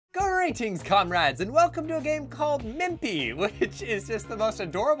Greetings, comrades, and welcome to a game called Mimpi, which is just the most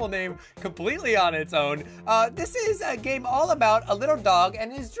adorable name completely on its own. This is a game all about a little dog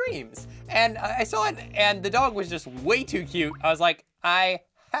and his dreams. And I saw it, and the dog was just way too cute. I was like, I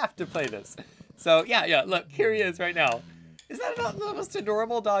have to play this. So yeah, look, here he is right now. Is that not the most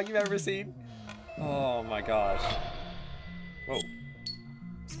adorable dog you've ever seen? Oh my gosh. Whoa,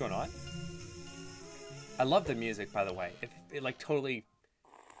 what's going on? I love the music, by the way. It like totally...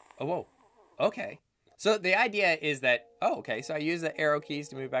 Oh, whoa. Okay. So the idea is that, oh, okay, so I use the arrow keys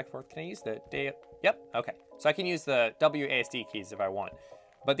to move back and forth. Can I use the Yep, okay. So I can use the WASD keys if I want.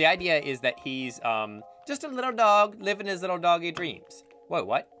 But the idea is that he's just a little dog living his little doggy dreams. Whoa,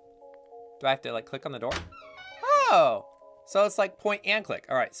 what? Do I have to like click on the door? Oh, so it's like point and click.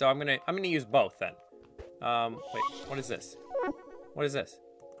 All right, so I'm gonna use both then. Wait, what is this? What is this?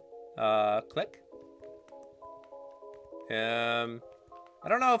 Click. I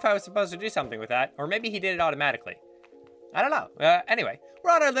don't know if I was supposed to do something with that, or maybe he did it automatically. I don't know. Anyway,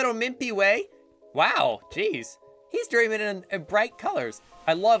 we're on our little Mimpi way. Wow, geez. He's dreaming in bright colors.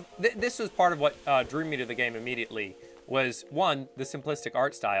 I love, this was part of what drew me to the game immediately, was one, the simplistic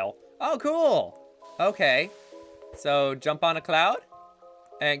art style. Oh, cool. Okay. So jump on a cloud,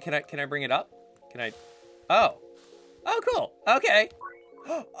 and can I bring it up? Can I, oh, cool. Okay.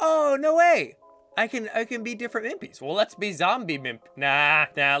 Oh, no way. I can be different Mimpis. Well, let's be zombie Mimp. Nah,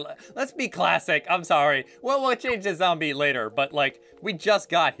 let's be classic. I'm sorry. Well, we'll change to zombie later, but like, we just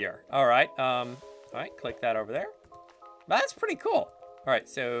got here. All right, click that over there. That's pretty cool. All right,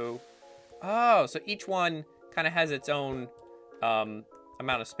 so, oh, so each one kind of has its own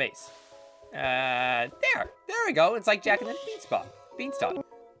amount of space. There we go. It's like Jack and the Beanstalk.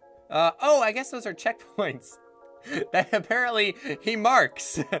 Oh, I guess those are checkpoints. That apparently he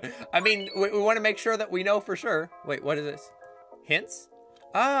marks. I mean, we want to make sure that we know for sure. Wait, what is this? Hints?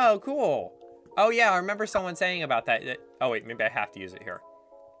 Oh, cool. Oh yeah, I remember someone saying about that. Oh wait, maybe I have to use it here.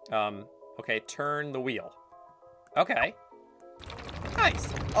 Okay, turn the wheel. Okay. Nice.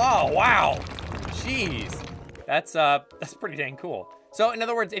 Oh, wow. Jeez. That's pretty dang cool. So in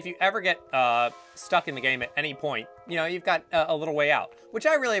other words, if you ever get stuck in the game at any point, you know, you've got a little way out, which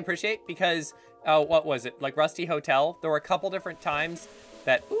I really appreciate because what was it? Like Rusty Hotel? There were a couple different times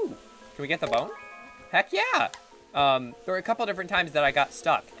that, ooh, can we get the bone? Heck yeah. There were a couple different times that I got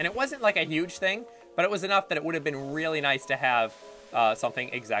stuck, and it wasn't like a huge thing, but it was enough that it would have been really nice to have something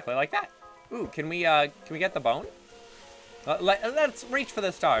exactly like that. Ooh, can we get the bone? Let's reach for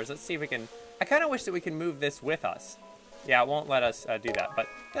the stars. Let's see if we can. I kind of wish that we can move this with us. Yeah, it won't let us do that, but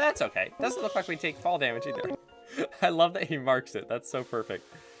that's okay. Doesn't look like we take fall damage either. I love that he marks it. That's so perfect.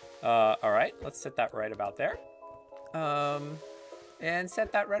 All right, let's set that right about there. And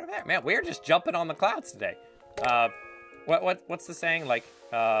set that right over there. Man, we're just jumping on the clouds today. What's the saying? Like,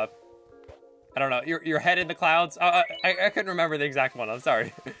 I don't know. Your head in the clouds. I couldn't remember the exact one. I'm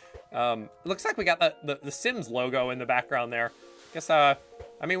sorry. Looks like we got the Sims logo in the background there. Guess I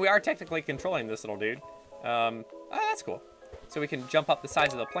mean, we are technically controlling this little dude. Oh, that's cool. So we can jump up the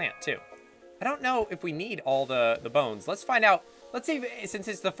sides of the plant too. I don't know if we need all the bones. Let's find out. Let's see if, since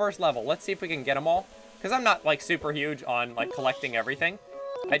it's the first level, let's see if we can get them all. Because I'm not like super huge on like collecting everything.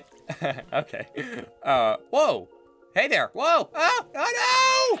 Okay. Whoa. Hey there. Whoa.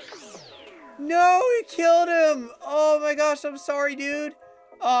 Oh no! No, he killed him. Oh my gosh, I'm sorry, dude.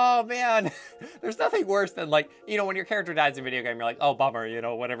 Oh man. There's nothing worse than like, you know, when your character dies in a video game, you're like, oh bummer, you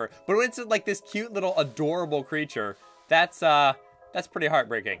know, whatever. But when it's like this cute little adorable creature, that's pretty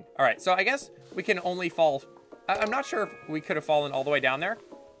heartbreaking. All right, so I guess we can only fall. I'm not sure if we could have fallen all the way down there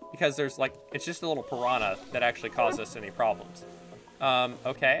because there's like, it's just a little piranha that actually caused us any problems.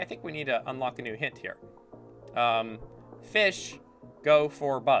 Okay, I think we need to unlock a new hint here. Fish go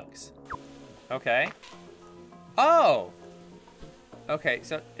for bugs. Okay. Oh! Okay,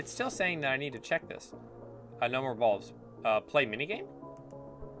 so it's still saying that I need to check this. No more bulbs. Play minigame?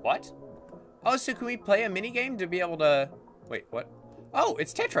 What? Oh, so can we play a minigame to be able to... Wait, what? Oh,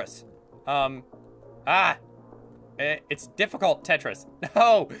 it's Tetris! It's difficult Tetris.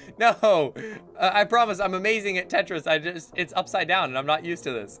 No! I promise I'm amazing at Tetris. It's upside down and I'm not used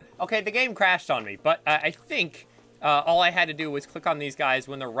to this. Okay, the game crashed on me, but I think all I had to do was click on these guys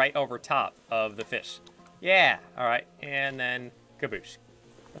when they're right over top of the fish. Yeah, all right, and then kaboosh.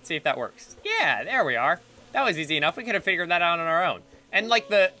 Let's see if that works. Yeah, there we are. That was easy enough. We could have figured that out on our own. And like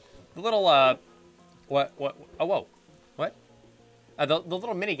the little, what? Oh, whoa. What? The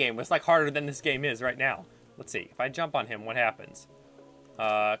little mini game was like harder than this game is right now. Let's see. If I jump on him, what happens?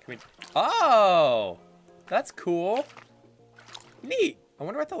 Can we... Oh! That's cool. Neat. I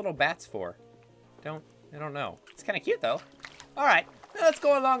wonder what the little bat's for. I don't know. It's kind of cute, though. All right. Let's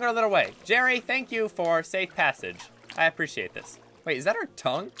go along our little way. Jerry, thank you for safe passage. I appreciate this. Wait, is that our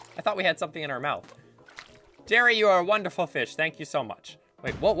tongue? I thought we had something in our mouth. Jerry, you are a wonderful fish. Thank you so much.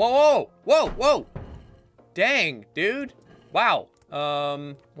 Wait, whoa, whoa, whoa, whoa, whoa. Dang, dude. Wow.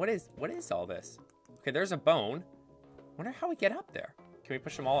 What is all this? Okay, there's a bone. Wonder how we get up there. Can we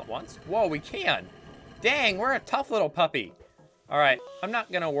push them all at once? Whoa, we can. Dang, we're a tough little puppy. All right, I'm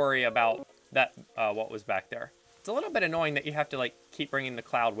not gonna worry about that, what was back there. It's a little bit annoying that you have to, like, keep bringing the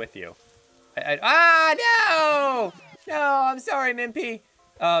cloud with you. No! No, I'm sorry, Mimpi.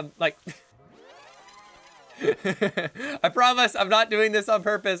 Like... I promise I'm not doing this on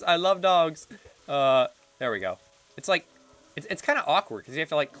purpose. I love dogs. There we go. It's like, it's kind of awkward because you have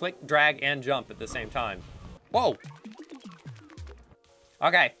to like click, drag, and jump at the same time. Whoa.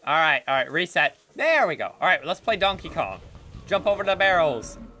 Okay, all right, reset. There we go. All right, let's play Donkey Kong. Jump over the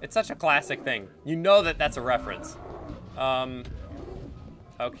barrels. It's such a classic thing. You know that that's a reference.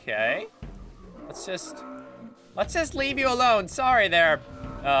 Okay. Let's just leave you alone. Sorry there.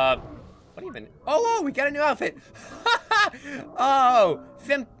 What even? Oh, we got a new outfit. Oh,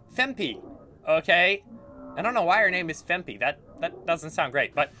 Mimpi. Okay. I don't know why her name is Mimpi. That doesn't sound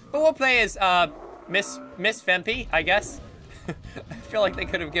great. But we'll play as Miss Mimpi, I guess. I feel like they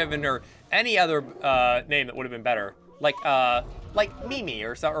could have given her any other name that would have been better. Like Mimi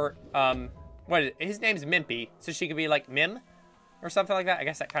or so, or what is it? His name's Mimpi, so she could be like Mim or something like that. I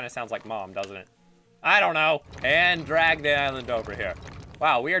guess that kind of sounds like mom, doesn't it? I don't know. And drag the island over here.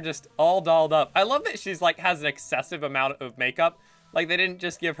 Wow, we are just all dolled up. I love that she's like has an excessive amount of makeup. Like they didn't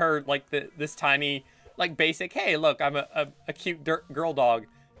just give her like this tiny, like basic, hey, look, I'm a cute girl dog.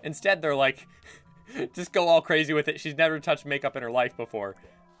 Instead, they're like, just go all crazy with it. She's never touched makeup in her life before.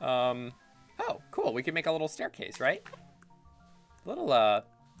 Oh, cool. We can make a little staircase, right? A little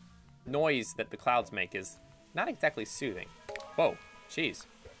noise that the clouds make is not exactly soothing. Whoa, jeez.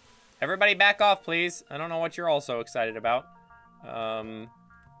 Everybody back off, please. I don't know what you're all so excited about.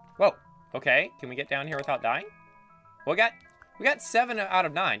 Whoa, okay. Can we get down here without dying? We got 7 out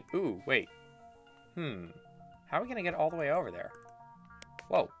of 9. Ooh, wait. How are we gonna get all the way over there?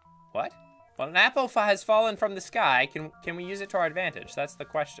 Whoa, what? Well, an apple has fallen from the sky. Can we use it to our advantage? That's the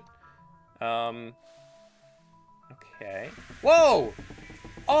question. Okay. Whoa!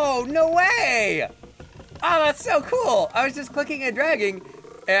 Oh, no way! Oh, that's so cool! I was just clicking and dragging,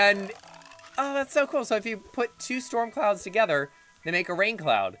 and... Oh, that's so cool. So if you put 2 storm clouds together, they make a rain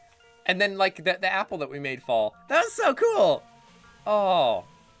cloud. And then, like, the apple that we made fall. That was so cool! Oh,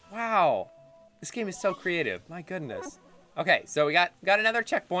 wow. This game is so creative. My goodness. Okay, so we got another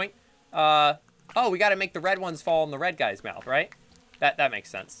checkpoint. Oh, we got to make the red ones fall in the red guy's mouth, right? That makes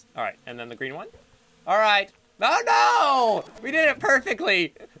sense. All right, and then the green one? All right. Oh, no! We did it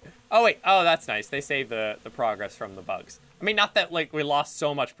perfectly. Oh, wait. Oh, that's nice. They saved the progress from the bugs. I mean, not that, like, we lost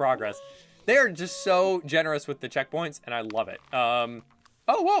so much progress. They are just so generous with the checkpoints, and I love it. Oh,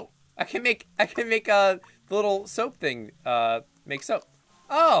 whoa. I can make the little soap thing make soap.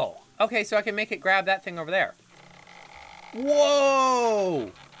 Oh, okay, so I can make it grab that thing over there.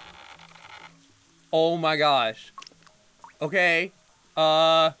 Whoa! Oh my gosh. Okay.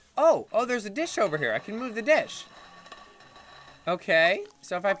 Oh, there's a dish over here. I can move the dish. Okay,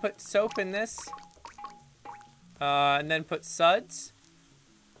 so if I put soap in this, and then put suds,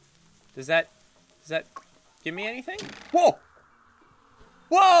 does that give me anything? Whoa!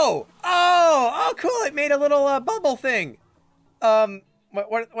 Whoa! Oh, cool! It made a little bubble thing.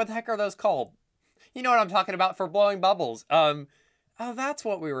 What the heck are those called? You know what I'm talking about for blowing bubbles. Oh, that's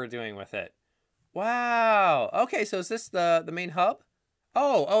what we were doing with it. Wow. Okay, so is this the main hub?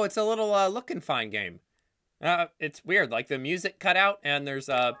 Oh, it's a little look and find game. It's weird. Like the music cut out, and there's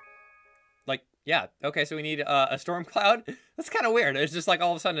like yeah. Okay, so we need a storm cloud. That's kind of weird. It's just like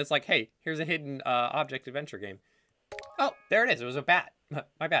all of a sudden it's like, hey, here's a hidden object adventure game. Oh, there it is. It was a bat.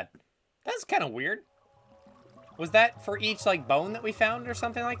 My bad. That's kind of weird. Was that for each like bone that we found or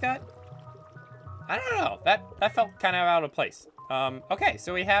something like that? I don't know. That felt kind of out of place. Okay,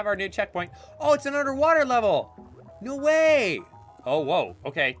 so we have our new checkpoint. Oh, it's an underwater level. No way. Oh, whoa.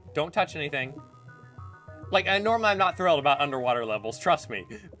 Okay, don't touch anything. Like, normally I'm not thrilled about underwater levels, trust me.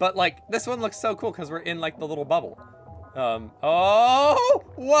 But, like, this one looks so cool because we're in, like, the little bubble. Oh,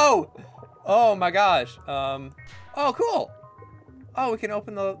 whoa. Oh, my gosh. Oh, cool. Oh, we can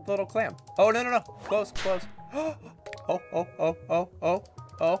open the little clam. Oh, no. Close. Oh,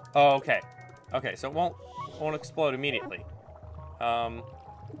 okay. Okay, so it won't explode immediately.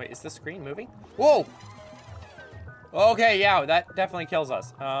 Wait, is the screen moving? Whoa! Okay, yeah, that definitely kills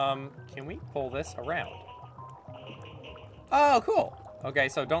us. Can we pull this around? Oh, cool. Okay,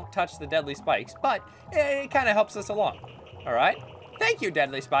 so don't touch the deadly spikes, but it kind of helps us along. All right, Thank you,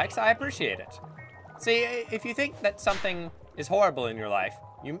 Deadly Spikes. I appreciate it. See, if you think that something is horrible in your life,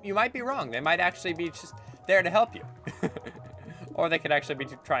 you might be wrong. They might actually be just there to help you. Or they could actually be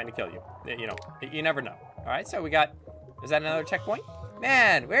trying to kill you. You know, you never know. All right, so we got, is that another checkpoint?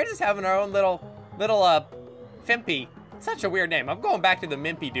 Man, we're just having our own little Fimpy. Such a weird name. I'm going back to the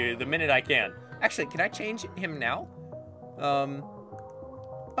Mimpi dude the minute I can. Actually, can I change him now?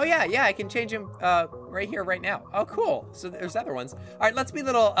 Oh yeah, I can change him right here, right now. Oh, cool. So there's other ones. All right, let's be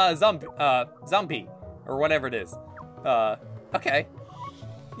little zombie, or whatever it is. Okay.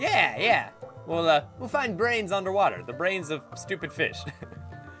 Yeah. We'll find brains underwater. The brains of stupid fish.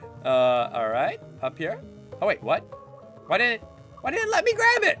 All right, up here. Oh wait, what? Why didn't it let me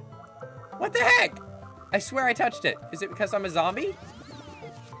grab it? What the heck? I swear I touched it. Is it because I'm a zombie?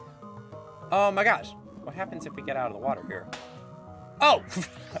 Oh my gosh. What happens if we get out of the water here? Oh!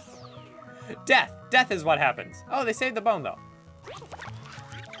 Death. Death is what happens. Oh, they saved the bone though.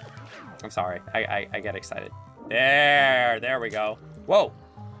 I'm sorry. I get excited. There we go. Whoa.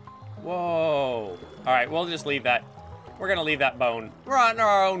 All right, we'll just leave that. We're gonna leave that bone. We're on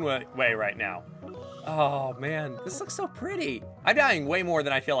our own way right now. Oh man, this looks so pretty. I'm dying way more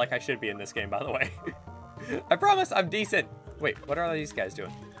than I feel like I should be in this game, by the way. I promise I'm decent. Wait, what are these guys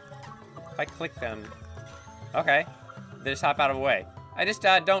doing? If I click them, okay, they just hop out of the way. I just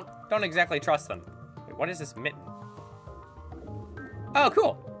don't exactly trust them. Wait, what is this mitten? Oh,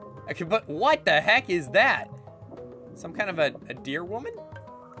 cool. I can put, what the heck is that? Some kind of a deer woman?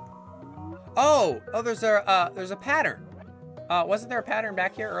 Oh, there's a pattern. Wasn't there a pattern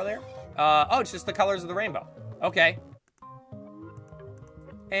back here earlier? Oh, it's just the colors of the rainbow. Okay.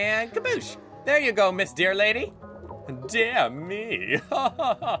 And kaboosh. There you go, Miss Deer Lady. Dear me.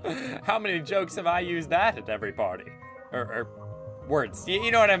 How many jokes have I used that at every party? Or words.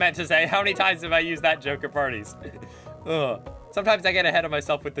 You know what I meant to say. How many times have I used that joke at parties? Sometimes I get ahead of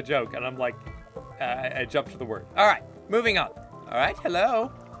myself with the joke, and I'm like, I jump to the word. All right, moving on. All right,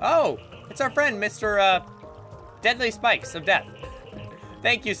 hello. Oh, it's our friend, Mr. Deadly Spikes of Death.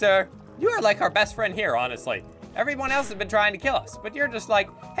 Thank you, sir. You are like our best friend here, honestly. Everyone else has been trying to kill us, but you're just like,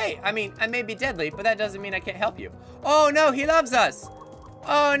 hey, I mean, I may be deadly, but that doesn't mean I can't help you. Oh no, he loves us.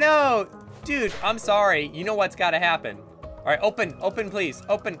 Oh no. Dude, I'm sorry. You know what's gotta happen. All right, open, please.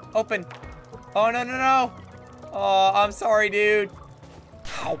 Open. Oh, no. Oh, I'm sorry, dude.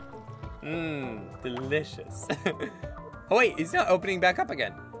 Ow. Delicious. Oh wait, he's not opening back up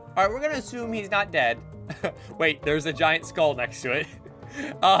again. All right, we're gonna assume he's not dead. Wait, there's a giant skull next to it.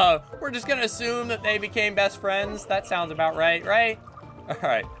 We're just gonna assume that they became best friends. That sounds about right? All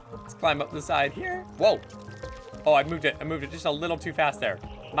right, let's climb up the side here. Whoa. Oh, I moved it just a little too fast there.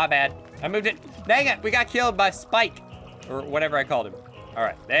 My bad. I moved it. Dang it, we got killed by Spike, or whatever I called him. All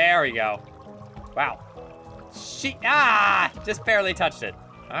right, there we go. Wow. Just barely touched it.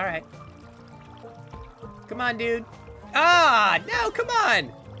 All right. Come on, dude. No, come on.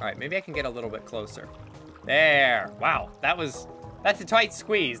 All right, maybe I can get a little bit closer. There. Wow, that's a tight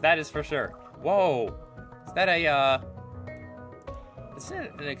squeeze, that is for sure. Whoa. Is that is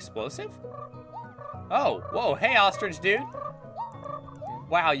it an explosive? Oh, whoa, hey, ostrich dude.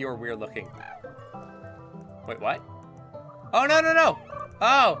 Wow, you're weird looking. Wait, what? Oh, no.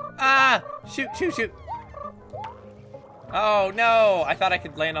 Oh, shoot. Oh, no, I thought I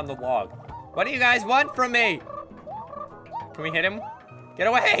could land on the log. What do you guys want from me? Can we hit him? Get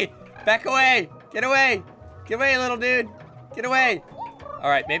away, back away, get away, little dude. Get away. All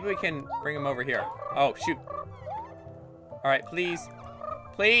right, maybe we can bring him over here. Oh, shoot. All right, please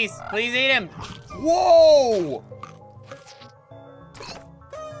eat him. Whoa!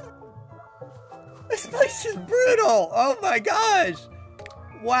 This place is brutal. Oh my gosh.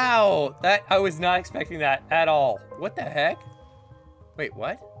 Wow, I was not expecting that at all. What the heck? Wait,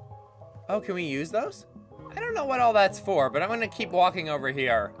 what? Oh, can we use those? I don't know what all that's for, but I'm gonna keep walking over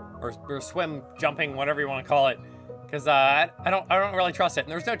here, or swim, jumping, whatever you want to call it. Because I don't really trust it,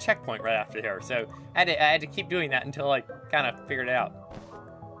 and there's no checkpoint right after here, so I had to keep doing that until I kind of figured it out.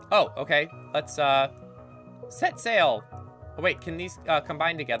 Oh, okay. Let's set sail. Oh wait, can these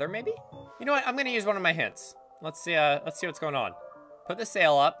combine together maybe? You know what? I'm gonna use one of my hints. Let's see what's going on. Put the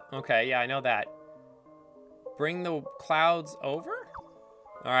sail up. Okay, yeah, I know that. Bring the clouds over.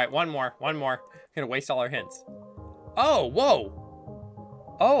 All right, one more. I'm gonna waste all our hints. Oh,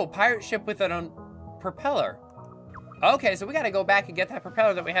 whoa. Oh, pirate ship with an propeller. Okay, so we gotta go back and get that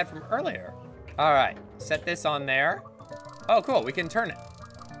propeller that we had from earlier. All right, set this on there. Oh, cool, we can turn it.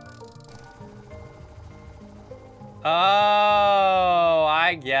 Oh,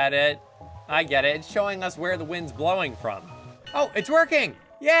 I get it. It's showing us where the wind's blowing from. Oh, it's working,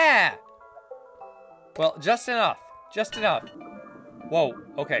 yeah. Well, just enough. Whoa,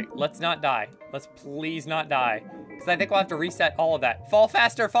 okay, let's not die. Let's please not die. Because I think we'll have to reset all of that. Fall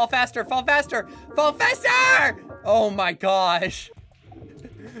faster, fall faster, fall faster, fall faster! Oh my gosh.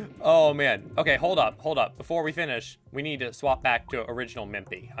 Oh man. Okay, hold up. Before we finish, we need to swap back to original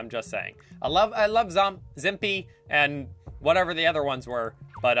Mimpi. I'm just saying. I love Zimpy and whatever the other ones were,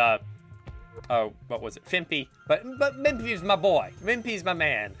 but oh, what was it? Fimpy. But Mimpi's my boy. Mimpi's my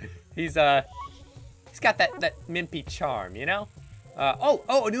man. He's got that Mimpi charm, you know?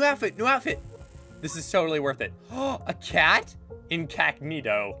 Oh, new outfit. This is totally worth it. Oh, a cat?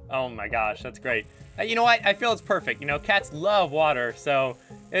 Incognito. Oh my gosh, that's great. You know what? I feel it's perfect. You know, cats love water, so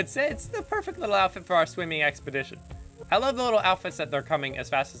it's the perfect little outfit for our swimming expedition. I love the little outfits that they're coming as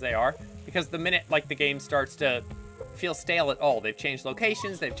fast as they are, because the minute like the game starts to feel stale at all, they've changed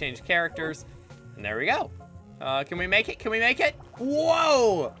locations, they've changed characters, and there we go. Can we make it? Can we make it?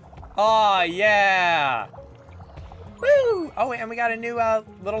 Whoa! Oh yeah! Woo! Oh, and we got a new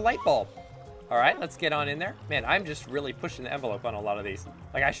little light bulb. All right, let's get on in there. Man, I'm just really pushing the envelope on a lot of these.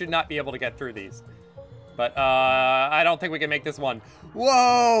 Like, I should not be able to get through these. But, I don't think we can make this one.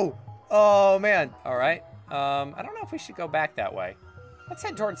 Whoa! Oh, man. All right. I don't know if we should go back that way. Let's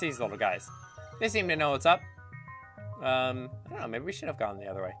head towards these little guys. They seem to know what's up. I don't know. Maybe we should have gone the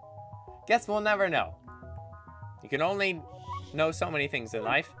other way. Guess we'll never know. You can only know so many things in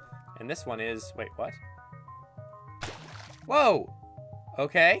life. And this one is... Wait, what? Whoa!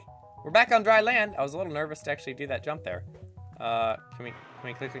 Okay. We're back on dry land. I was a little nervous to actually do that jump there. Can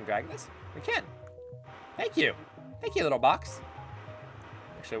we click and drag this? We can. Thank you. Thank you, little box.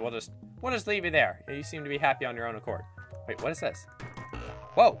 Actually, we'll just leave you there. You seem to be happy on your own accord. Wait, what is this?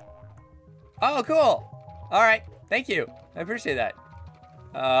 Whoa. Oh, cool. All right. Thank you. I appreciate that.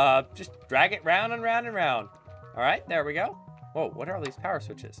 Just drag it round and round and round. All right, there we go. Whoa, what are all these power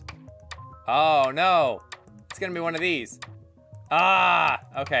switches? Oh, no. It's gonna be one of these. Ah,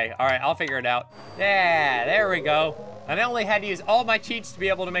 okay, all right, I'll figure it out. Yeah, there we go. And I only had to use all my cheats to be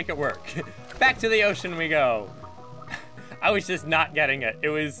able to make it work. Back to the ocean we go. I was just not getting it. It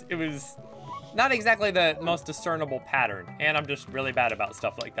was not exactly the most discernible pattern, and I'm just really bad about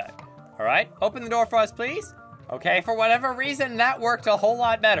stuff like that. All right, open the door for us, please. Okay, for whatever reason, that worked a whole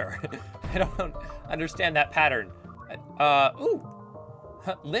lot better. I don't understand that pattern. Ooh,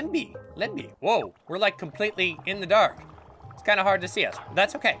 Limby. Whoa, we're like completely in the dark. It's kind of hard to see us.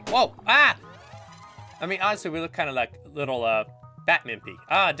 That's okay. Whoa, ah! I mean, honestly, we look kind of like little bat Mimpi.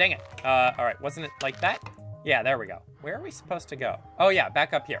 Ah, dang it. All right, wasn't it like that? Yeah, there we go. Where are we supposed to go? Oh yeah,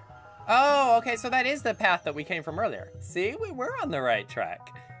 back up here. Oh, okay, so that is the path that we came from earlier. See, we were on the right track.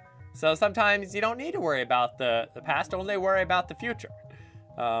 So sometimes you don't need to worry about the past, only worry about the future.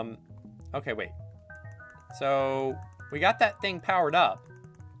 Okay, wait. So we got that thing powered up.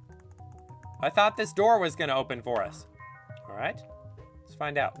 I thought this door was gonna open for us. All right, let's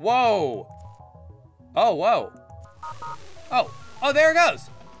find out. Whoa! Oh, whoa. Oh, there it goes.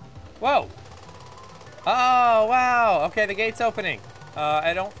 Whoa. Oh, wow. Okay, the gate's opening.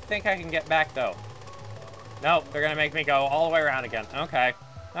 I don't think I can get back, though. Nope, they're gonna make me go all the way around again. Okay.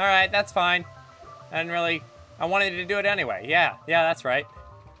 All right, that's fine. I wanted to do it anyway. Yeah, that's right.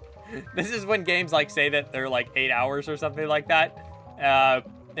 This is when games like say that they're like 8 hours or something like that.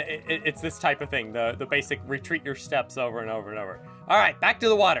 It's this type of thing, the basic retreat your steps over and over and over. All right, back to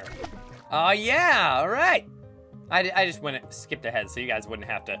the water. Oh yeah, all right. I just skipped ahead so you guys wouldn't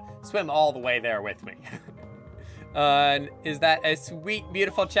have to swim all the way there with me. Is that a sweet,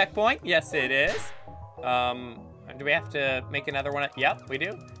 beautiful checkpoint? Yes, it is. Do we have to make another one? Yep, we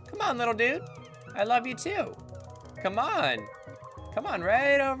do. Come on, little dude. I love you too. Come on. Come on,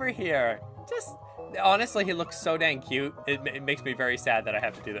 right over here. Just... Honestly, he looks so dang cute. It makes me very sad that I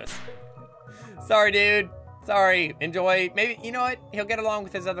have to do this. Sorry, dude. Sorry. Enjoy. Maybe, you know what? He'll get along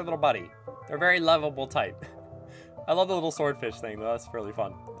with his other little buddy. They're a very lovable type. I love the little swordfish thing, though. That's really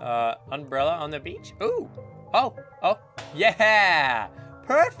fun. Umbrella on the beach? Ooh. Oh. Yeah.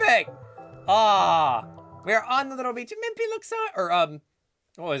 Perfect. Ah. We're on the little beach. Mimpi looks so... Or,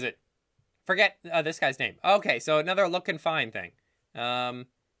 what was it? Forget this guy's name. Okay, so another looking fine thing.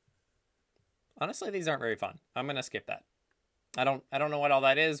 Honestly, these aren't very fun. I'm gonna skip that. I don't know what all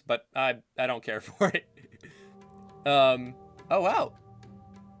that is, but I don't care for it. Oh wow.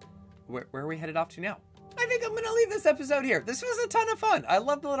 Where are we headed off to now? I think I'm gonna leave this episode here. This was a ton of fun. I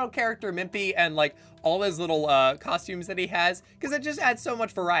love the little character Mimpi and like all his little costumes that he has, because it just adds so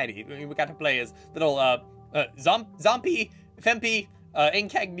much variety. I mean, we got to play as little Zompy, Fempi,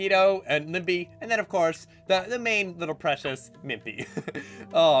 Incognito and Limpy, and then of course the main little precious Mimpi.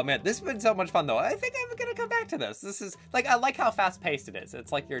 Oh man, this has been so much fun though. I think I'm gonna come back to this. This is like, I like how fast paced it is.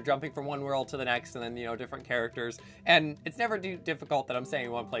 It's like you're jumping from one world to the next, and then, you know, different characters, and it's never too difficult that I'm staying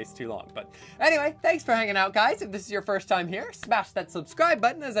in one place too long. But anyway, thanks for hanging out, guys. If this is your first time here, smash that subscribe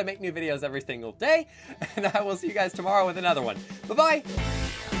button as I make new videos every single day, and I will see you guys tomorrow with another one. Bye bye.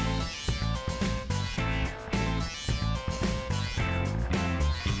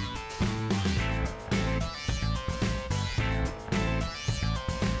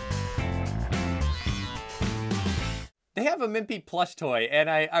 They have a Mimpi plush toy, and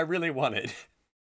I really want it.